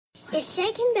It's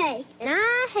Shake and Bake, and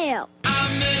I help.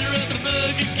 I met her at the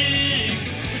Burger King.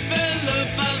 We fell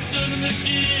about to the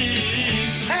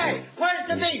machine. Hey, where's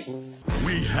the meat?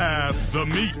 We have the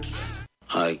meat.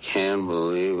 I can't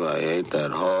believe I ate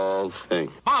that whole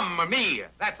thing. Mamma mia,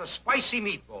 that's a spicy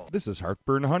meatball. This is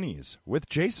Heartburn Honeys with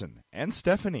Jason and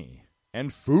Stephanie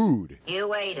and food.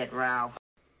 You ate it, Ralph.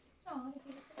 Oh,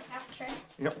 they just have a half tray.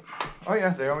 Yep. Oh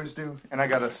yeah, they always do. And I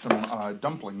got us some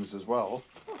dumplings as well.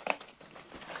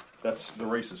 That's the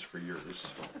rice is for yours.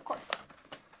 Of course.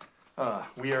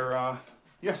 We are,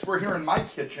 yes, we're here in my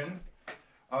kitchen.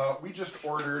 We just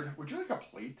ordered, would you like a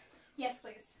plate? Yes,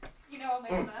 please. You know I'll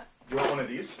make a mess. You want one of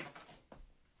these?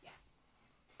 Yes.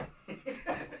 I'm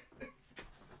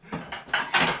gonna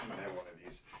have one of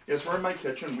these. Yes, we're in my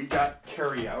kitchen. We got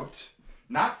carry out,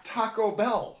 not Taco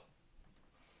Bell.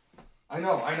 I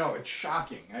know, it's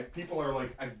shocking. People are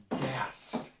like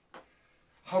aghast.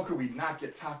 How could we not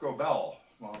get Taco Bell?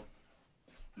 Well,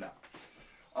 no.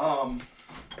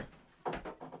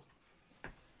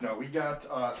 No, we got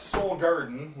Seoul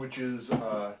Garden, which is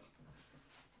a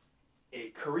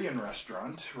Korean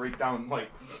restaurant right down, like,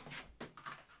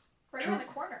 Right around the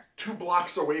corner. 2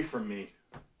 blocks away from me.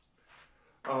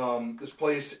 This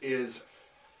place is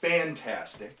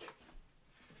fantastic.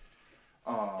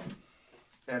 And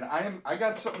I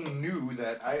got something new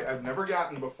that I've never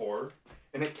gotten before,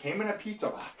 and it came in a pizza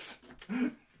box.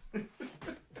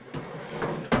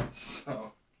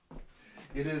 So,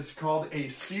 it is called a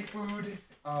seafood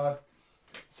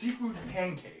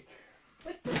pancake.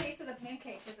 What's the base of the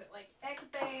pancake? Is it like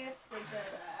egg-based? Is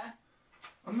it,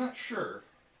 I'm not sure.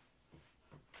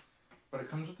 But it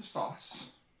comes with a sauce.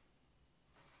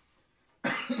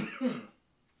 Take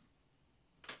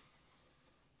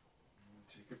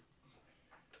it.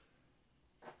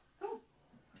 Cool.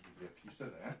 I'll give you a piece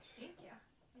of that. Thank you.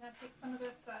 I'm going to take some of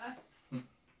this,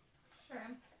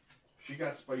 shrimp. She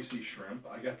got spicy shrimp.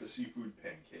 I got the seafood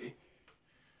pancake.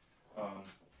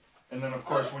 And then, of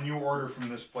course, when you order from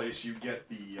this place, you get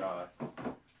the,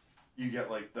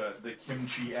 like the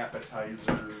kimchi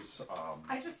appetizers.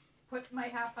 I just put my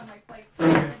half on my plate so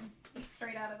I can eat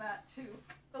straight out of that to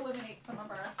eliminate some of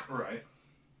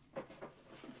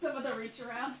the reach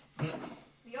around.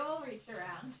 The old reach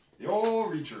around. The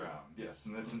old reach around, yes.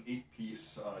 And that's an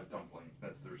 8-piece dumpling.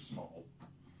 That's their small.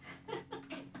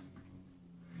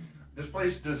 This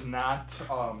place does not,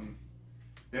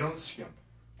 they don't skimp.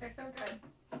 They're so good.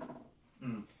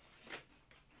 Mm.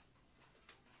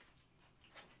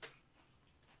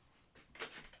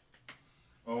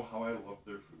 Oh, how I love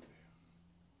their food.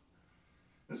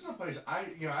 This is a place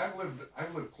I've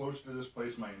lived close to this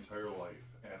place my entire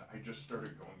life, and I just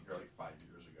started going here like 5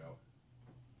 years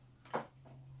ago.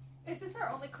 Is this our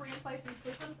only Korean place in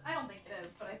Cleveland? I don't think it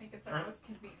is, but I think it's our most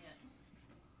convenient.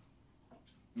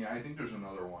 Yeah, I think there's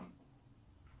another one.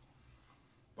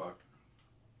 But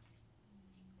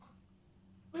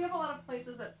we have a lot of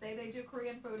places that say they do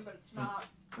Korean food, but it's not.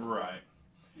 Right.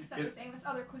 It's not the same. It's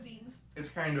other cuisines. It's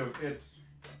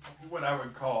what I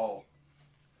would call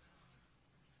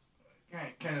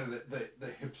kind of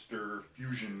the hipster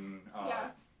fusion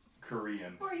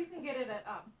Korean. Or you can get it at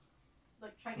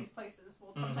like Chinese places.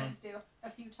 We'll sometimes do a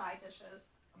few Thai dishes.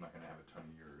 I'm not gonna have a ton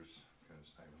of yours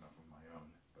because I have enough of my own.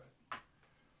 But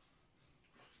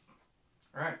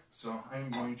all right, so I'm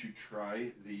going to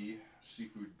try the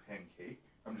seafood pancake.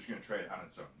 I'm just gonna try it on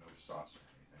its own, no sauce or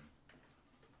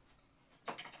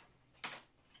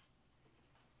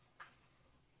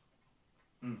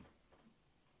anything.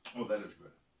 Oh, that is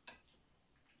good.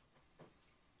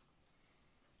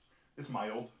 It's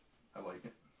mild. I like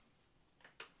it.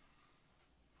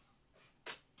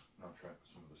 And I'll try it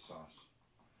with some of the sauce.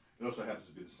 It also happens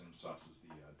to be the same sauce as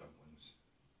the dumplings.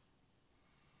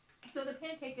 So the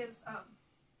pancake is,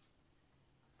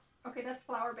 okay, that's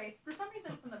flour based. For some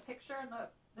reason, from the picture and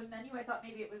the menu, I thought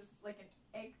maybe it was like an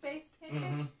egg based pancake.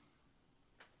 Mm-hmm.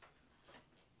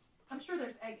 I'm sure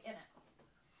there's egg in it.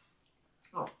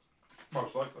 Oh,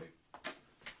 most likely.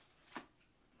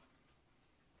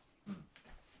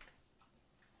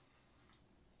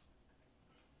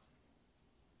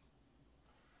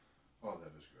 Oh,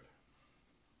 that is good.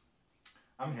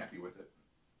 I'm happy with it.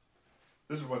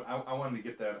 This is what I wanted to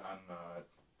get that on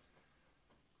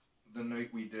the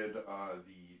night we did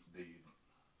the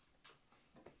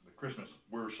Christmas.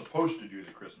 We're supposed to do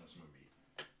the Christmas movie,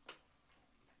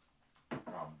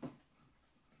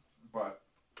 but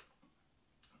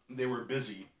they were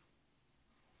busy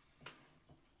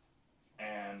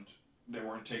and they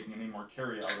weren't taking any more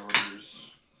carry-out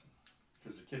orders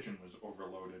because the kitchen was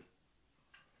overloaded.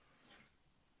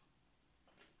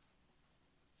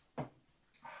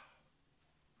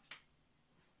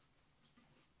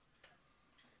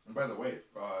 And by the way,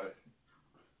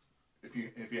 if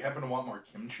you happen to want more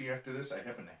kimchi after this, I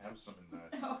happen to have some in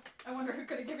the... Oh, I wonder who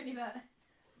could have given you that.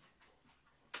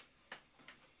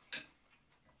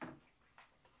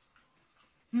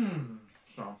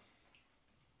 So.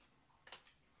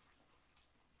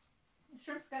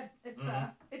 Shrimp's good. It's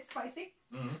it's spicy.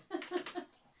 Mm-hmm.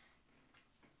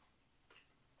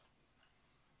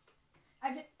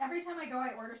 Every time I go, I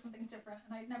order something different,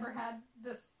 and I'd never had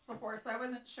this before, so I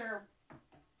wasn't sure.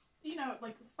 You know,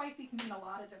 like, spicy can mean a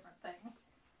lot of different things.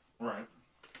 Right.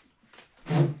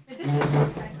 But this is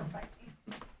different kinds of spicy.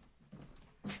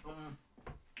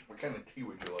 What kind of tea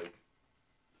would you like?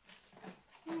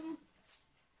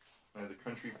 I have the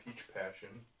Country Peach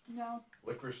Passion. No.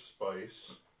 Licorice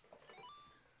Spice.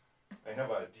 I have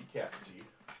a decaf tea.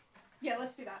 Yeah,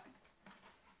 let's do that.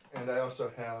 And I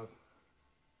also have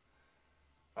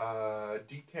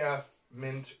decaf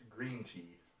mint green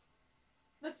tea.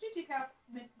 Let's do decaf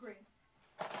mint green.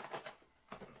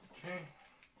 Okay.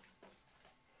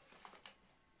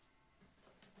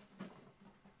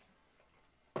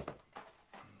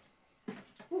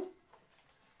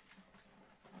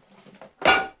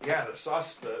 Yeah, the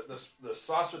sauce, the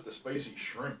sauce with the spicy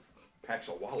shrimp packs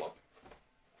a wallop.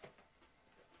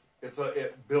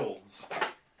 It builds.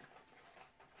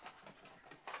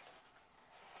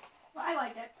 Well, I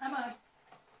like it. I'm a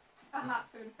hot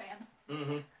food fan.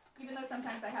 Mm-hmm. Even though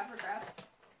sometimes I have regrets.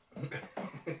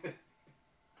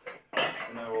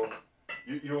 And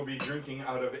you will be drinking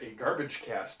out of a garbage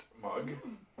cast mug.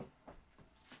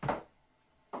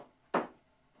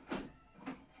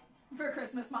 For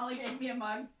Christmas, Molly gave me a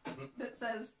mug that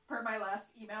says, per my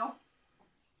last email.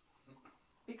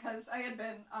 Because I had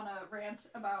been on a rant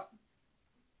about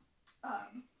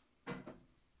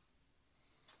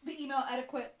the email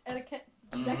etiquette.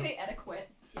 Did I say etiquette?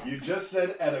 Yes. You just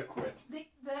said etiquette. The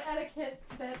etiquette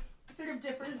that sort of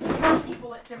differs between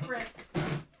people at different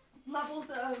levels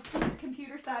of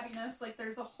computer savviness. Like,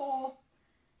 there's a whole,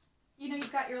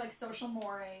 you've got your, like, social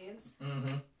mores.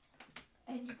 Mm-hmm.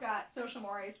 And you've got social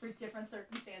mores for different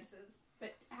circumstances.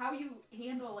 But how you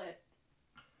handle it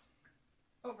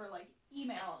over, like,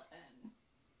 email and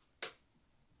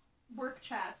work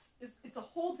chats it's a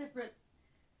whole different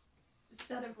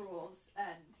set of rules,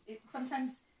 and it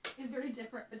sometimes is very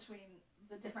different between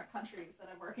the different countries that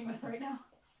I'm working with right now.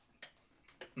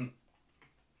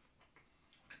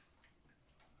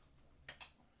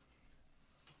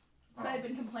 So I've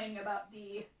been complaining about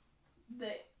the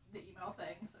email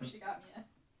thing, so she got me an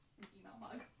email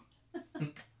mug.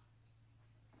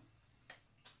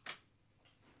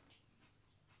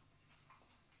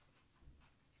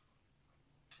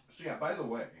 So yeah, by the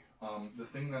way, the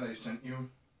thing that I sent you,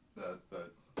 the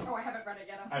Oh, I haven't read it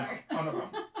yet, I'm sorry. I know. Oh, no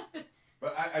problem.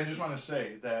 But I just want to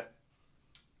say that,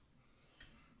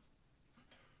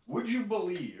 would you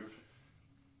believe,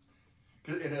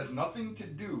 because it has nothing to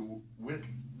do with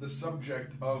the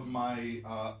subject of my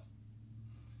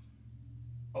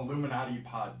Illuminati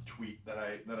pod tweet that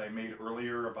I made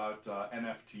earlier about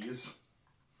NFTs,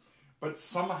 but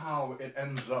somehow it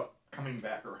ends up coming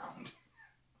back around.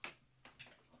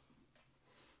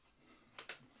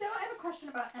 So I have a question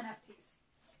about NFTs.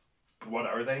 What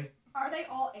are they? Are they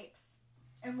all apes?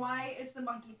 And why is the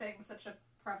monkey thing such a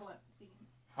prevalent theme?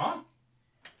 Huh?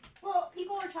 Well,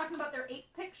 people are talking about their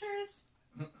ape pictures.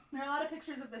 There are a lot of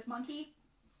pictures of this monkey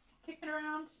kicking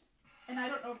around. And I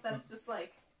don't know if that's just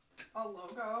like a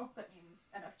logo that means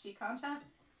NFT content,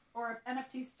 or if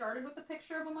NFT started with a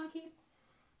picture of a monkey.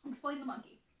 Explain the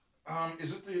monkey.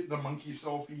 Is it the monkey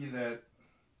selfie that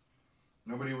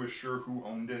nobody was sure who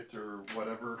owned it or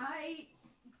whatever? I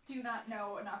do not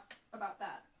know enough about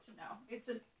that to know. It's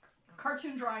a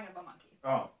cartoon drawing of a monkey.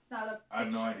 Oh. It's not a picture. I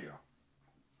have no idea.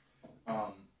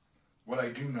 What I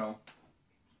do know...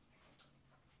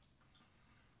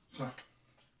 So,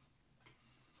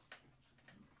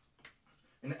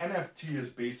 an NFT is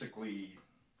basically...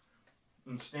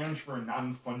 It stands for a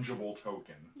non-fungible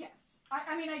token. Yes.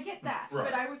 I mean, I get that, right.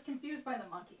 But I was confused by the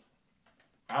monkey.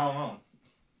 I don't know.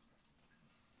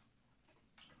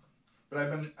 But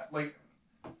I've been, like...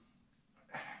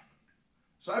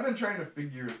 So I've been trying to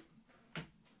figure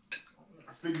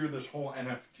this whole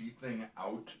NFT thing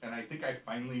out, and I think I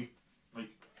finally, like,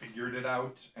 figured it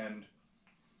out, and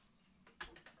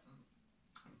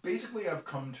basically I've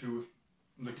come to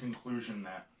the conclusion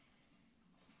that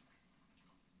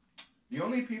the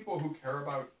only people who care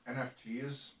about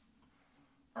NFTs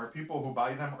are people who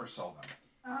buy them or sell them.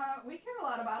 We care a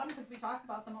lot about them because we talk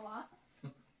about them a lot.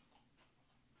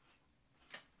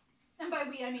 And by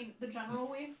we, I mean the general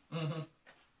we. Mm-hmm.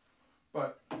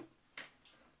 But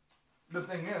the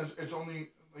thing is, it's only,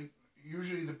 like,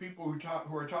 usually the people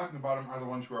who are talking about them are the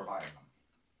ones who are buying them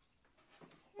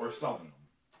or selling them.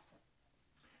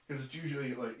 Because it's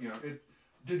usually like, you know,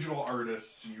 digital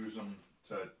artists use them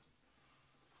to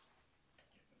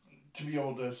be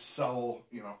able to sell,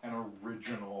 you know, an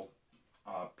original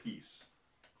piece.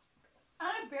 On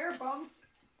a bare bones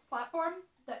platform,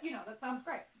 that, you know, that sounds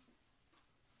great.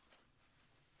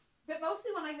 But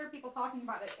mostly when I hear people talking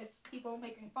about it, it's people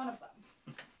making fun of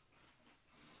them.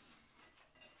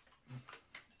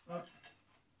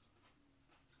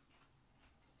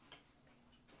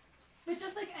 But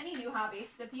just like any new hobby,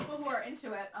 the people who are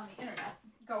into it on the internet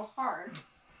go hard,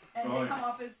 and they come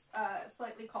off as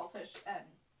slightly cultish and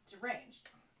deranged.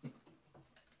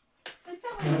 It's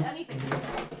not with anything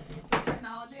with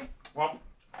technology. Well,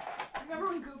 remember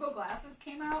when Google Glasses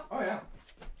came out? oh yeah.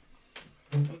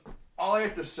 All I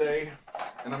have to say,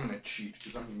 and I'm going to cheat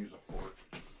because I'm going to use a fork.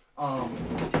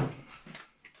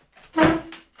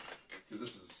 Because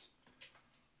this is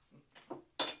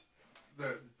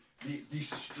the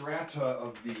strata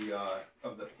of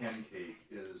the pancake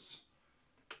is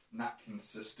not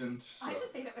consistent. So. I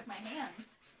just ate it with my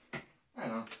hands. I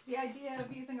know. The idea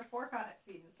of using a fork on it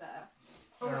seems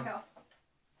overkill.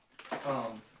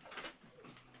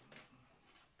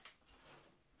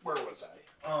 Where was I?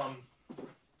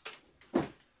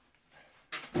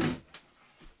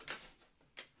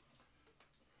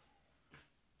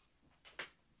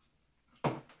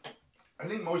 I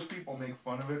think most people make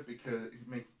fun of it because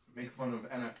make fun of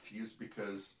NFTs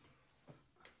because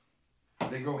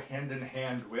they go hand in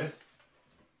hand with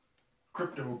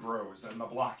crypto bros and the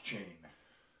blockchain.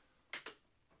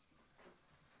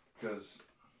 Because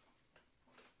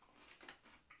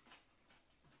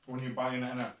when you buy an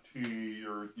NFT,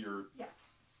 you're yes.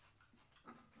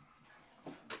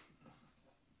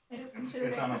 It is considered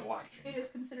it's on a blockchain. It is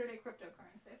considered a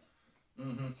cryptocurrency.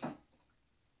 Mm-hmm.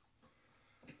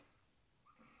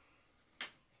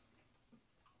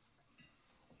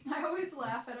 I always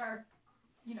laugh at our,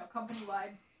 you know,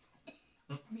 company-wide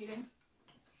meetings.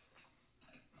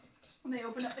 When they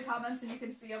open up the comments and you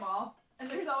can see them all. And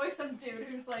there's always some dude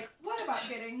who's like, what about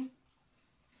getting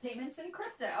payments in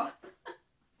crypto?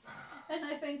 And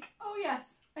I think, oh yes,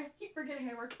 I keep forgetting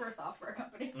I work for a software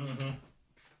company. Mm-hmm.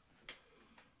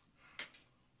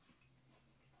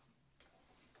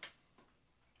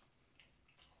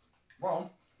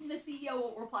 Well, And the CEO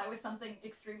will reply with something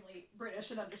extremely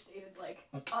British and understated, like,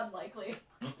 unlikely.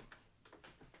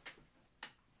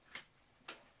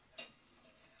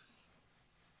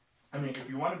 I mean, if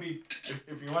you want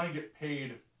to get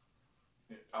paid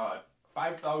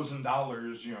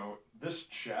 $5,000, you know, this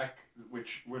check,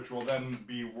 which will then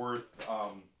be worth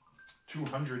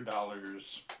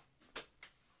 $200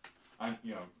 on,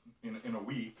 you know, in a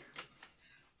week,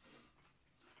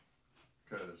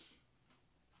 because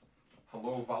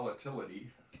hello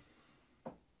volatility.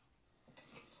 Well,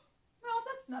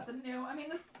 that's nothing new. I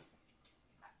mean,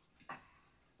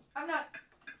 I'm not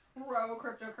pro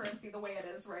cryptocurrency the way it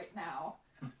is right now.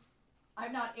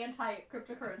 I'm not anti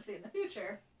cryptocurrency in the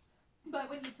future. But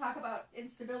when you talk about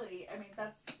instability, I mean,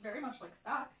 that's very much like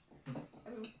stocks. I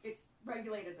mean, it's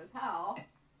regulated as hell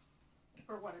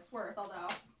for what it's worth, although,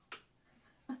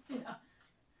 you know,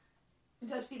 it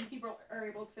does seem people are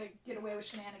able to get away with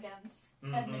shenanigans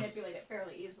and manipulate it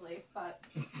fairly easily, but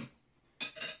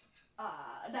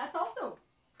that's also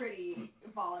pretty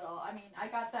volatile. I mean, I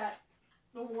got that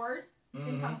award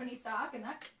in company stock, and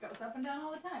that goes up and down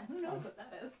all the time. Who knows what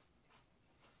that is?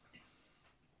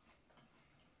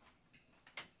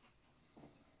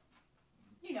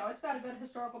 You know, it's got a good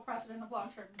historical precedent of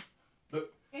long-term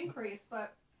increase,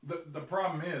 but the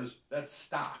problem is that's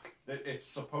stock. That it's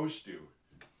supposed to.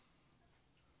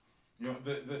 You know,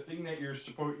 the thing that you're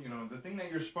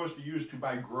supposed to use to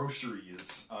buy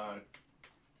groceries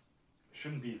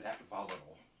shouldn't be that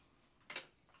volatile.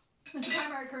 it's a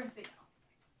primary currency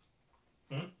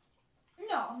now.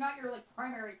 No, not your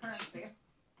primary currency.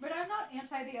 But I'm not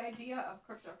anti the idea of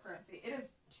cryptocurrency. It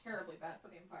is terribly bad for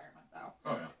the environment, though.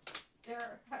 Oh yeah.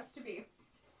 There has to be.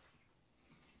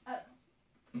 I don't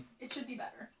know. It should be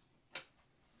better.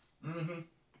 Mm-hmm.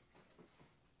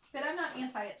 But I'm not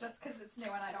anti it just because it's new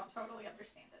and I don't totally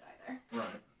understand it either.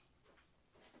 Right.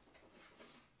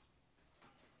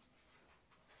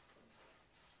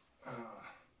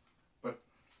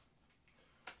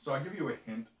 So I'll give you a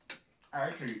hint. I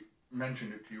actually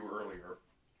mentioned it to you earlier.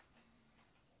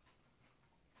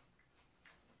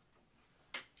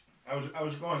 I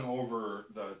was going over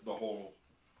the whole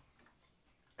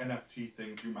NFT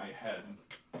thing through my head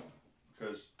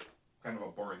because kind of a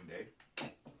boring day.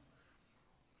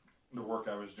 The work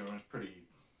I was doing was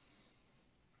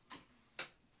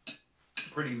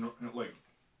pretty like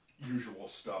usual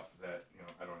stuff that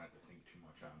I don't have to think too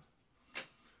much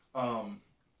on.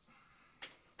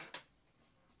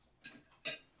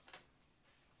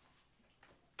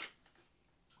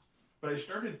 But I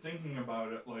started thinking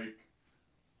about it, like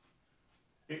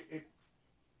it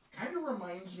kind of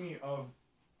reminds me of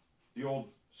the old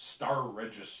star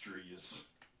registries,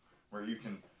 where you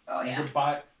can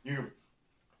you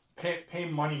pay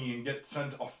money and get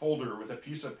sent a folder with a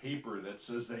piece of paper that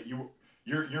says that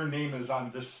your name is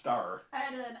on this star. I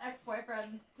had an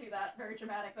ex-boyfriend do that very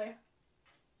dramatically.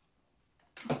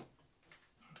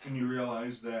 And you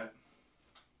realize that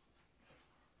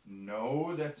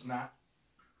no, that's not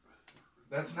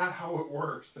how it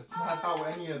works. That's not how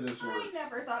any of this works. I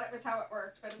never thought it was how it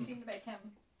worked, but it seemed to make him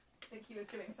think he was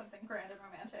doing something grand and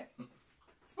romantic.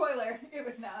 Spoiler, it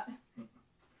was not.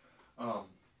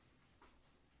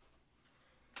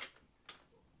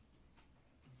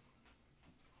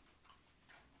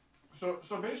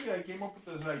 So basically I came up with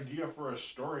this idea for a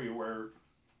story where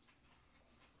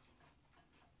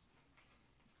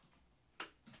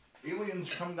aliens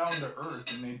come down to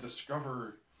Earth and they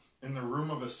discover in the room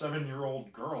of a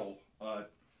 7-year-old girl,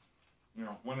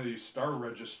 one of these star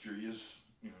registries,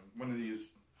 one of these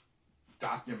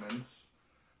documents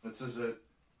that says that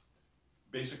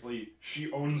basically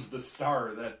she owns the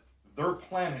star that their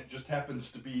planet just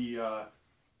happens to be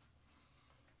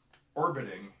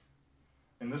orbiting,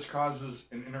 and this causes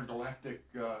an intergalactic.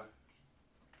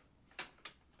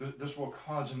 This will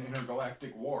cause an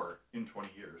intergalactic war in 20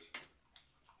 years.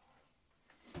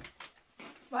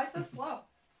 Why so slow?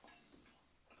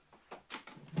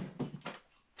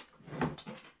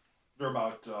 They're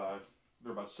about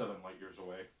 7 light years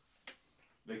away.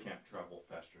 They can't travel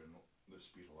faster than the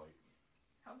speed of light.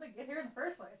 How'd they get here in the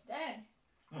first place? Dang.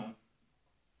 Oh.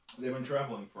 They've been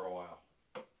traveling for a while.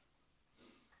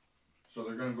 So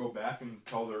they're going to go back and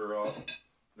tell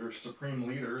their supreme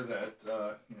leader that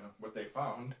what they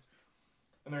found,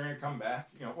 and they're going to come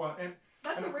back.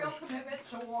 That's a real commitment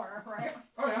to war, right?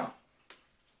 Oh yeah.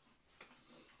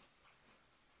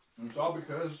 And it's all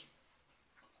because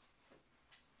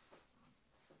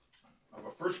of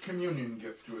a first communion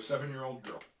gift to a 7-year-old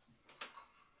girl.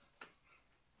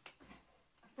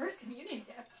 A first communion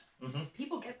gift? Mm-hmm.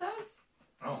 People get those?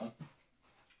 Oh.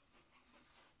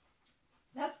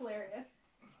 That's hilarious.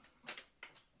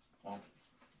 Well,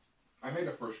 I made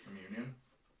a first communion.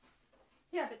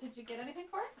 Yeah, but did you get anything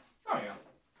for it? Oh yeah.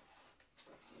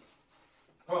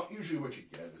 Well, usually what you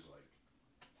get is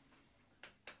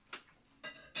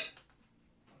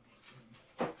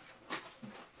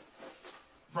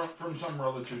from some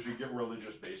relatives you get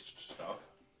religious-based stuff,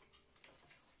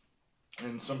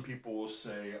 and some people will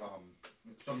say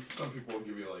some people will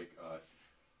give you like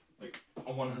a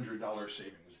 $100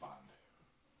 savings bond.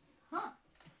 Huh.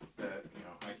 That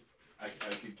I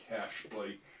could cash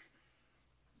like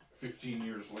 15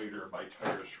 years later and buy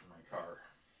tires for my car.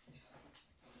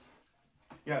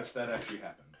 Yes, that actually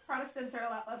happened. Protestants are a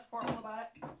lot less formal about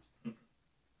it.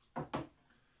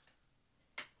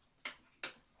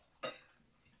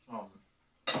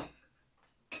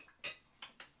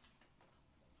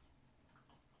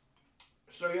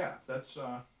 So yeah, that's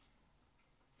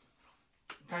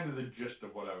kind of the gist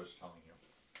of what I was telling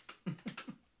you.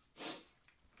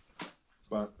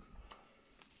 But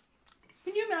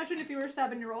can you imagine if you were a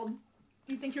 7-year-old?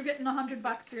 You think you're getting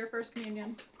 $100 for your first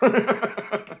communion,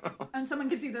 and someone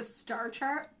gives you this star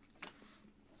chart.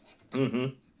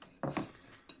 Mm-hmm.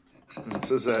 It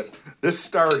says that this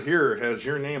star here has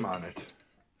your name on it,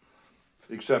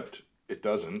 except it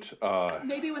doesn't.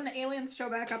 Maybe when the aliens show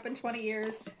back up in 20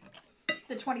 years,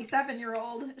 the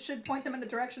 27-year-old should point them in the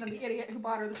direction of the idiot who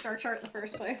bought her the star chart in the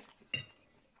first place.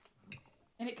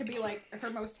 And it could be like her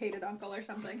most hated uncle or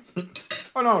something.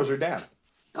 Oh no, it was her dad.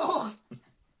 Oh,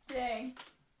 dang.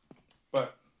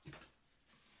 But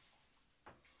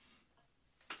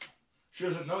she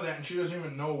doesn't know that, and she doesn't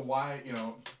even know why,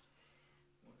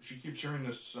 she keeps hearing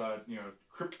this,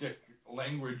 cryptic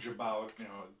language about,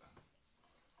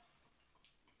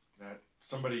 that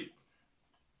somebody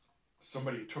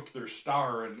took their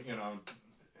star and, and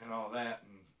all that,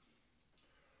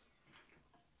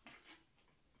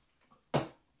 and,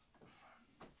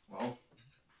 well,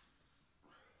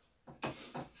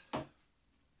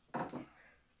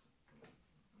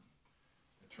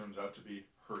 it turns out to be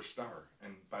her star.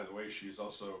 And by the way, she's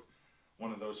also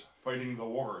one of those fighting the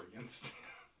war against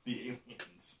the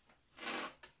aliens.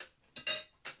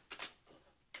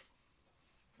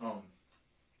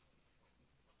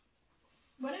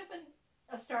 What if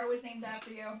a star was named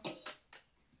after you?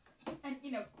 And,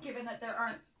 given that there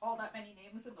aren't all that many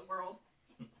names in the world,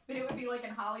 but it would be like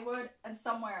in Hollywood, and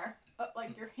somewhere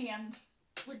like your hand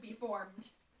would be formed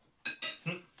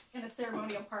in a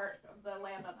ceremonial part of the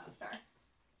land on that star.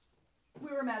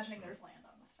 We were imagining there's land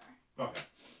on the star. Okay.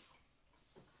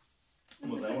 In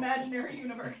Well, this that- imaginary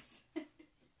universe.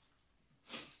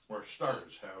 Where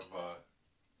stars have,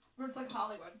 Where it's like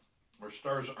Hollywood. where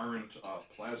stars aren't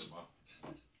plasma.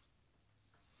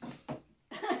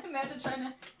 Imagine trying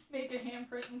to make a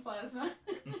handprint in plasma.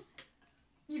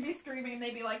 You'd be screaming and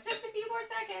they'd be like, just a few more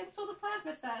seconds till the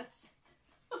plasma sets.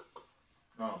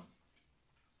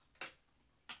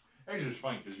 Actually, it's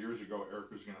funny because years ago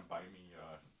Eric was gonna buy me.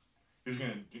 He was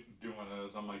gonna do one of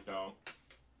those. I'm like, no,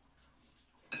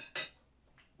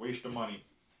 waste of money.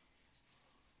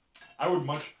 I would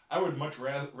much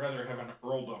rather have an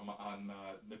earldom on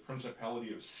the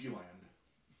Principality of Sealand.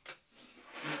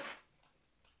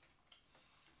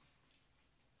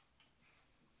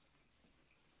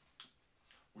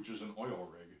 Which is an oil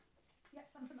rig. Yes,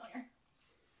 I'm familiar.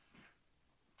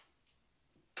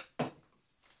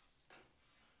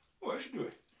 Oh, I should do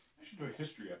a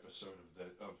history episode of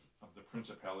the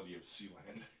Principality of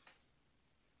Sealand.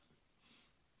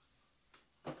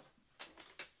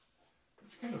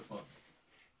 It's kind of fun.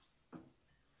 Would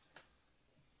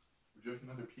you like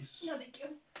another piece? No, thank you.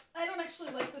 I don't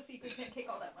actually like the seafood pancake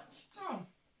all that much. Oh.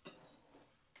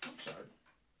 I'm sorry.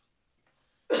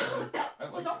 I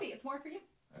like Well, don't it. be. It's more for you.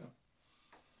 I know.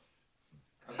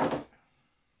 I like it.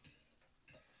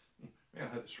 Maybe I'll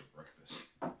have this for breakfast.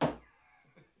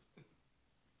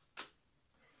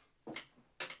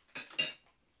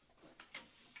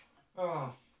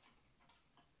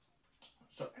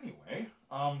 So anyway,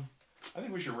 I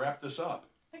think we should wrap this up.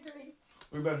 Agreed.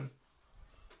 We've been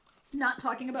Not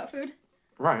talking about food?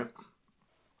 right,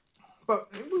 but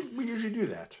we usually do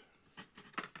that.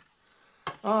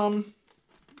 I'm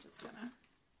just gonna...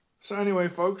 So anyway,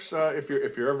 folks, if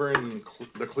you're ever in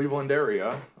the Cleveland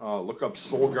area, look up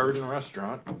Soul Garden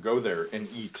Restaurant. Go there and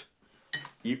eat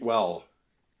well,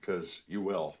 because you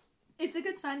will. It's a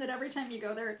good sign that every time you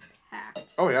go there, it's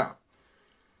packed. Oh yeah.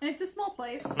 And it's a small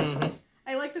place. Mm-hmm.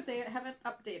 I like that they haven't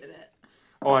updated it.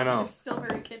 Oh, I know. It's still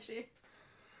very kitschy.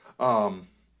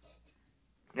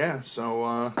 Yeah.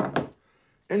 So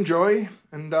enjoy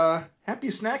and happy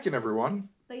snacking, everyone.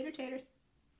 Later, taters.